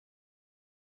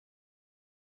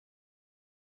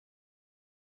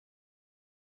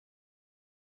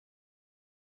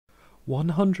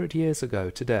100 years ago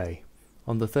today,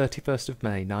 on the 31st of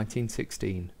May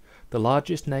 1916, the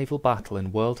largest naval battle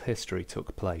in world history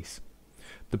took place.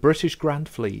 The British Grand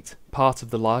Fleet, part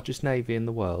of the largest navy in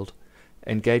the world,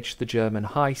 engaged the German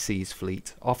High Seas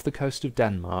Fleet off the coast of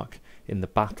Denmark in the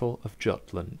Battle of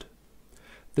Jutland.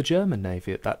 The German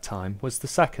navy at that time was the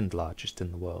second largest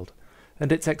in the world,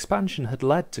 and its expansion had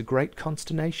led to great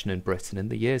consternation in Britain in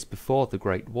the years before the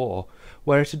Great War,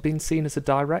 where it had been seen as a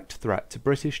direct threat to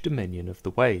British dominion of the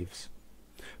waves.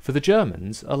 For the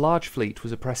Germans, a large fleet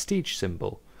was a prestige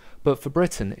symbol, but for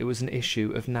Britain it was an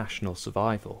issue of national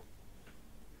survival.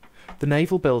 The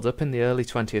naval build-up in the early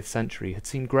 20th century had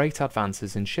seen great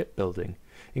advances in shipbuilding,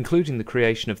 including the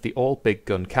creation of the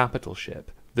all-big-gun capital ship,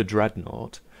 the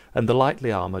Dreadnought, and the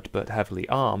lightly armoured but heavily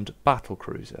armed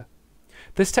battlecruiser.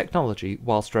 This technology,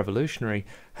 whilst revolutionary,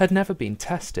 had never been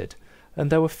tested,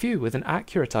 and there were few with an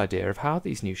accurate idea of how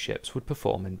these new ships would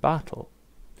perform in battle.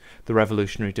 The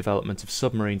revolutionary development of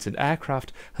submarines and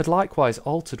aircraft had likewise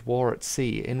altered war at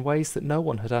sea in ways that no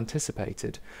one had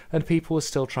anticipated, and people were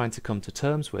still trying to come to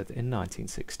terms with in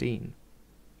 1916.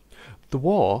 The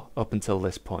war, up until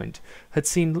this point, had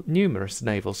seen numerous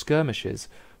naval skirmishes,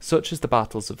 such as the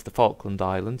battles of the Falkland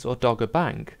Islands or Dogger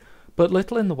Bank, but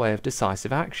little in the way of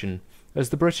decisive action, as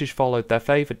the British followed their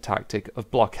favoured tactic of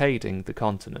blockading the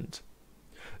continent.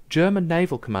 German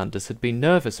naval commanders had been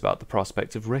nervous about the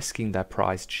prospect of risking their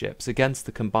prized ships against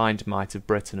the combined might of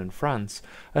Britain and France,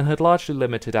 and had largely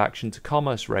limited action to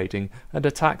commerce raiding and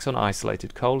attacks on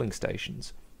isolated coaling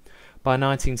stations. By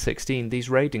 1916, these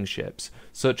raiding ships,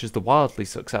 such as the wildly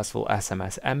successful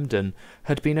SMS Emden,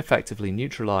 had been effectively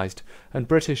neutralised, and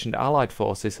British and Allied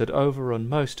forces had overrun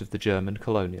most of the German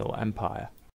colonial empire.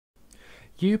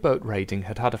 U-boat raiding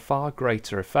had had a far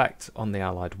greater effect on the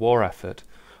Allied war effort,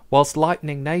 whilst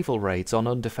lightning naval raids on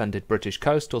undefended British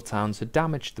coastal towns had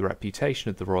damaged the reputation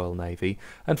of the Royal Navy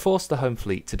and forced the Home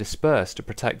Fleet to disperse to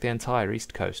protect the entire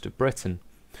east coast of Britain.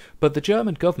 But the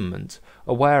German government,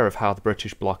 aware of how the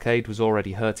British blockade was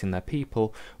already hurting their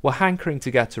people, were hankering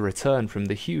to get a return from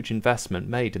the huge investment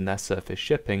made in their surface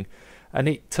shipping, and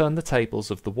it turned the tables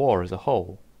of the war as a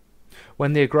whole.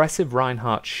 When the aggressive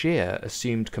Reinhard Scheer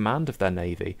assumed command of their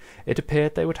navy, it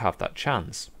appeared they would have that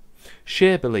chance.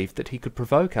 Scheer believed that he could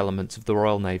provoke elements of the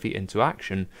Royal Navy into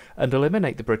action and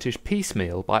eliminate the British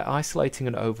piecemeal by isolating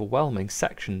and overwhelming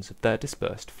sections of their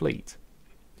dispersed fleet.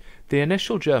 The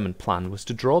initial German plan was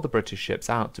to draw the British ships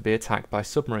out to be attacked by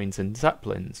submarines and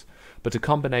zeppelins, but a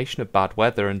combination of bad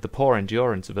weather and the poor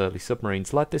endurance of early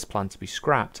submarines led this plan to be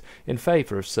scrapped in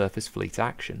favour of surface fleet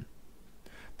action.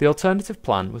 The alternative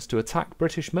plan was to attack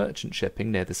British merchant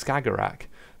shipping near the Skagerrak,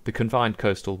 the confined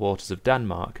coastal waters of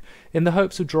Denmark, in the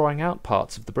hopes of drawing out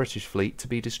parts of the British fleet to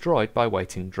be destroyed by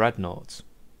waiting dreadnoughts.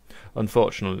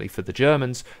 Unfortunately for the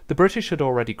Germans, the British had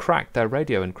already cracked their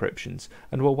radio encryptions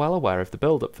and were well aware of the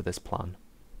build-up for this plan.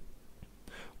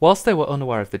 Whilst they were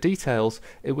unaware of the details,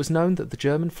 it was known that the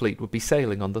German fleet would be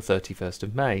sailing on the 31st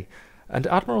of May, and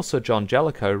Admiral Sir John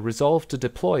Jellicoe resolved to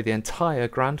deploy the entire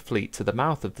Grand Fleet to the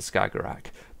mouth of the Skagerrak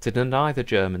to deny the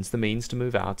Germans the means to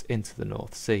move out into the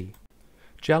North Sea.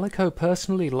 Jellicoe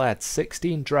personally led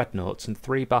 16 dreadnoughts and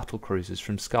 3 battlecruisers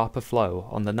from Scapa Flow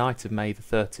on the night of May the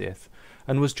 30th,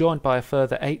 and was joined by a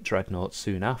further 8 dreadnoughts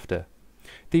soon after.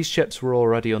 These ships were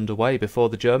already underway before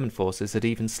the German forces had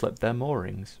even slipped their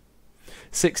moorings.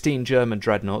 16 German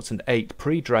dreadnoughts and 8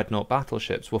 pre-dreadnought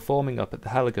battleships were forming up at the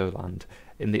Heligoland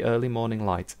in the early morning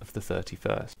light of the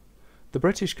 31st. The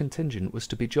British contingent was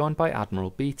to be joined by Admiral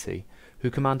Beatty,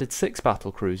 who commanded 6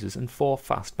 battlecruisers and 4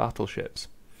 fast battleships.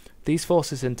 These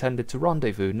forces intended to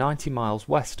rendezvous 90 miles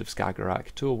west of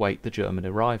Skagerrak to await the German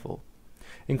arrival.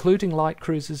 Including light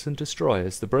cruisers and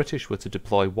destroyers, the British were to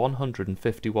deploy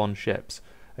 151 ships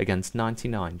against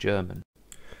 99 German.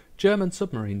 German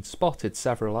submarines spotted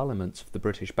several elements of the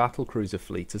British battlecruiser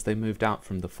fleet as they moved out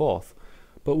from the Forth,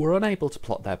 but were unable to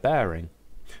plot their bearing.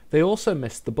 They also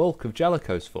missed the bulk of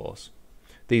Jellicoe's force.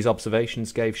 These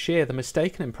observations gave Scheer the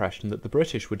mistaken impression that the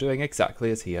British were doing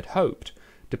exactly as he had hoped,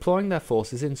 deploying their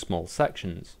forces in small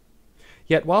sections.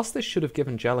 Yet whilst this should have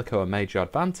given Jellicoe a major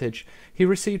advantage, he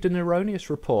received an erroneous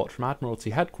report from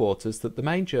Admiralty headquarters that the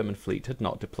main German fleet had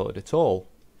not deployed at all,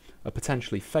 a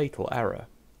potentially fatal error.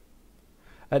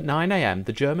 At 9 AM,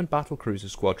 the German battlecruiser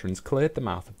squadrons cleared the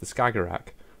mouth of the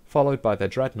Skagerrak, followed by their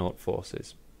dreadnought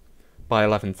forces. By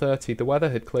 11:30, the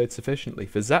weather had cleared sufficiently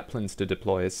for Zeppelins to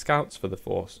deploy as scouts for the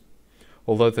force,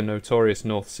 although the notorious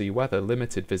North Sea weather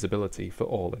limited visibility for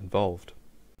all involved.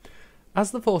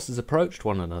 As the forces approached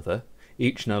one another,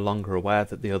 each no longer aware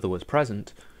that the other was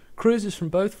present, cruisers from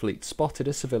both fleets spotted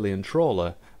a civilian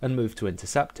trawler and moved to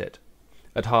intercept it.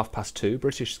 At 2:30,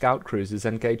 British scout cruisers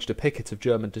engaged a picket of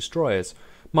German destroyers,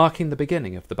 marking the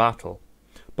beginning of the battle.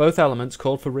 Both elements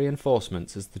called for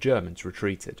reinforcements as the Germans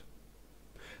retreated.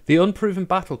 The unproven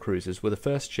battle cruisers were the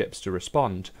first ships to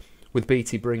respond, with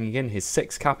Beatty bringing in his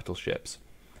 6 capital ships.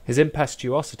 His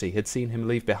impetuosity had seen him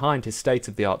leave behind his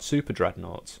state-of-the-art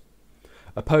super-dreadnoughts.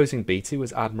 Opposing Beatty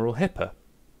was Admiral Hipper.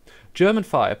 German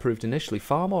fire proved initially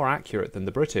far more accurate than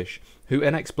the British, who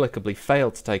inexplicably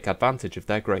failed to take advantage of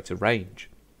their greater range.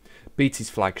 Beatty's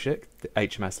flagship, the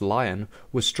HMS Lion,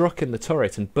 was struck in the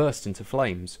turret and burst into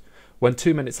flames, when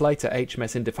 2 minutes later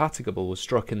HMS Indefatigable was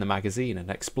struck in the magazine and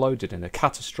exploded in a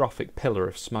catastrophic pillar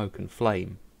of smoke and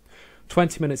flame.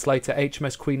 20 minutes later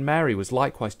HMS Queen Mary was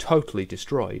likewise totally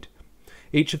destroyed.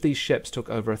 Each of these ships took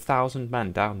over 1,000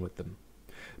 men down with them.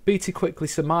 Beatty quickly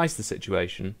surmised the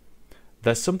situation.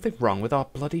 There's something wrong with our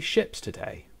bloody ships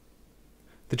today.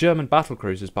 The German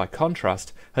battlecruisers, by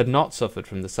contrast, had not suffered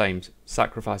from the same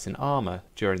sacrifice in armour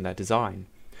during their design.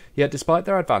 Yet despite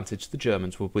their advantage, the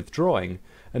Germans were withdrawing,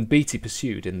 and Beatty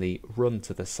pursued in the run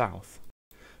to the south.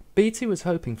 Beatty was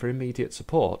hoping for immediate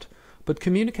support, but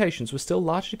communications were still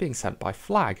largely being sent by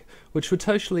flag, which were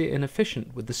totally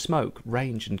inefficient with the smoke,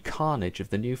 range and carnage of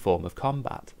the new form of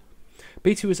combat.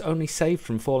 Beatty was only saved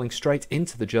from falling straight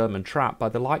into the German trap by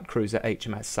the light cruiser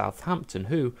HMS Southampton,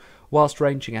 who, whilst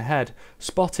ranging ahead,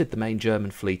 spotted the main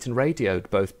German fleet and radioed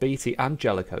both Beatty and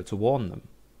Jellicoe to warn them.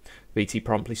 Beatty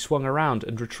promptly swung around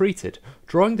and retreated,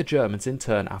 drawing the Germans in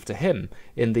turn after him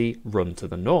in the run to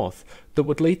the north that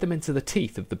would lead them into the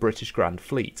teeth of the British Grand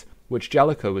Fleet, which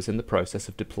Jellicoe was in the process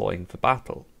of deploying for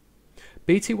battle.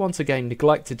 Beatty once again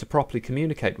neglected to properly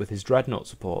communicate with his dreadnought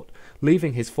support,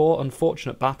 leaving his 4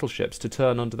 unfortunate battleships to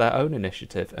turn under their own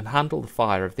initiative and handle the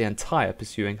fire of the entire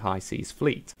pursuing high seas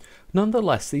fleet.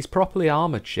 Nonetheless, these properly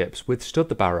armoured ships withstood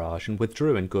the barrage and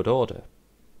withdrew in good order.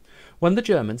 When the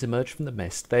Germans emerged from the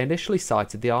mist, they initially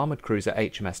sighted the armoured cruiser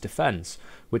HMS Defence,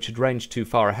 which had ranged too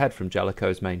far ahead from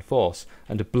Jellicoe's main force,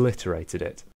 and obliterated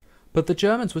it. But the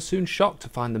Germans were soon shocked to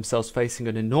find themselves facing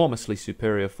an enormously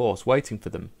superior force waiting for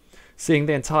them, seeing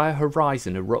the entire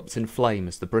horizon erupt in flame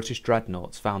as the British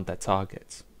dreadnoughts found their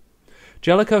targets.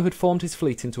 Jellicoe had formed his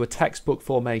fleet into a textbook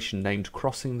formation named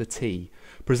Crossing the T,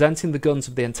 presenting the guns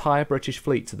of the entire British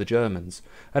fleet to the Germans,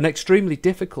 an extremely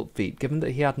difficult feat given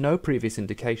that he had no previous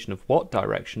indication of what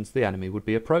directions the enemy would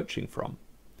be approaching from.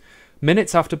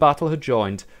 Minutes after battle had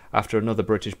joined, after another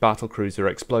British battlecruiser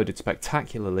exploded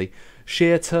spectacularly,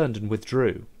 Scheer turned and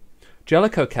withdrew.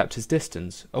 Jellicoe kept his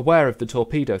distance, aware of the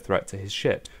torpedo threat to his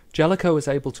ship. Jellicoe was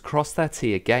able to cross their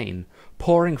T again,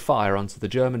 pouring fire onto the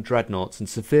German dreadnoughts and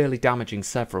severely damaging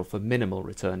several for minimal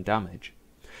return damage.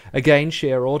 Again,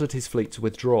 Scheer ordered his fleet to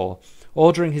withdraw,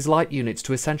 ordering his light units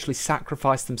to essentially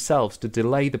sacrifice themselves to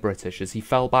delay the British as he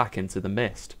fell back into the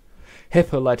mist.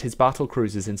 Hipper led his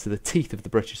battlecruisers into the teeth of the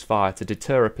British fire to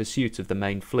deter a pursuit of the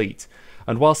main fleet,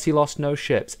 and whilst he lost no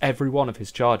ships, every one of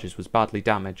his charges was badly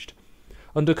damaged.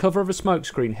 Under cover of a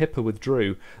smokescreen, Hipper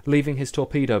withdrew, leaving his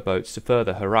torpedo boats to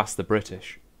further harass the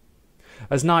British.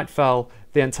 As night fell,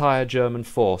 the entire German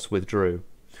force withdrew.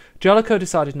 Jellicoe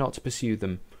decided not to pursue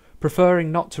them,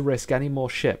 preferring not to risk any more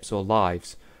ships or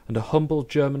lives, and a humbled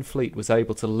German fleet was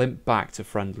able to limp back to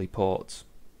friendly ports.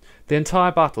 The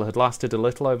entire battle had lasted a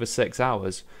little over 6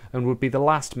 hours, and would be the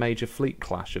last major fleet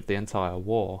clash of the entire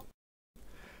war.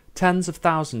 Tens of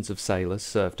thousands of sailors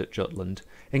served at Jutland,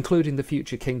 including the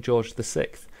future King George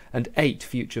VI and 8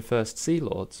 future First Sea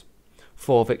Lords.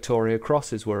 4 Victoria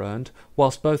Crosses were earned,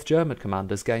 whilst both German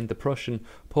commanders gained the Prussian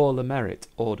Pour le Mérite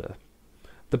order.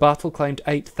 The battle claimed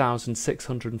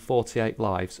 8,648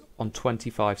 lives on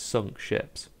 25 sunk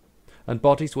ships, and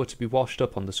bodies were to be washed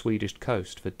up on the Swedish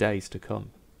coast for days to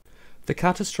come. The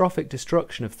catastrophic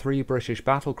destruction of 3 British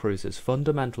battlecruisers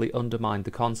fundamentally undermined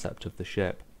the concept of the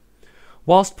ship.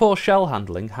 Whilst poor shell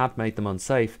handling had made them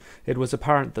unsafe, it was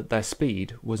apparent that their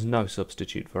speed was no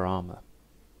substitute for armour.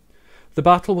 The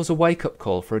battle was a wake-up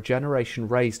call for a generation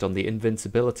raised on the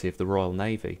invincibility of the Royal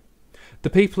Navy. The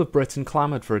people of Britain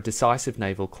clamoured for a decisive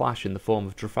naval clash in the form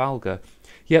of Trafalgar,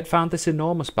 yet found this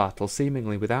enormous battle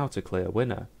seemingly without a clear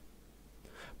winner.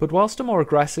 But whilst a more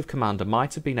aggressive commander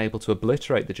might have been able to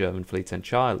obliterate the German fleet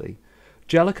entirely,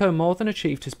 Jellicoe more than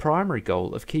achieved his primary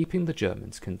goal of keeping the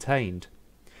Germans contained.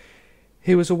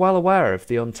 He was well aware of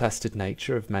the untested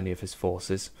nature of many of his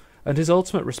forces, and his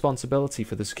ultimate responsibility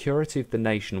for the security of the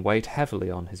nation weighed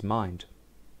heavily on his mind.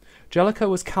 Jellicoe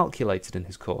was calculated in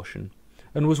his caution,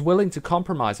 and was willing to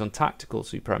compromise on tactical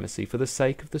supremacy for the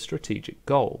sake of the strategic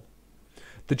goal.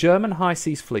 The German high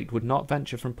seas fleet would not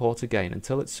venture from port again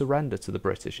until its surrender to the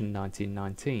British in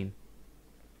 1919.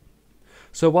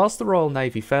 So whilst the Royal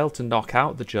Navy failed to knock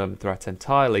out the German threat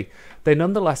entirely, they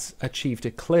nonetheless achieved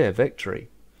a clear victory.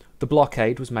 The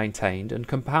blockade was maintained and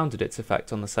compounded its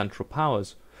effect on the Central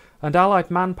Powers, and Allied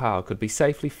manpower could be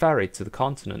safely ferried to the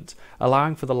continent,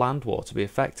 allowing for the land war to be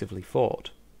effectively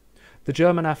fought. The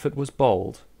German effort was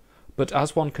bold, but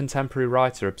as one contemporary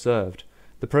writer observed,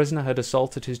 the prisoner had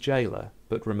assaulted his jailer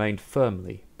but remained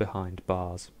firmly behind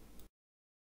bars.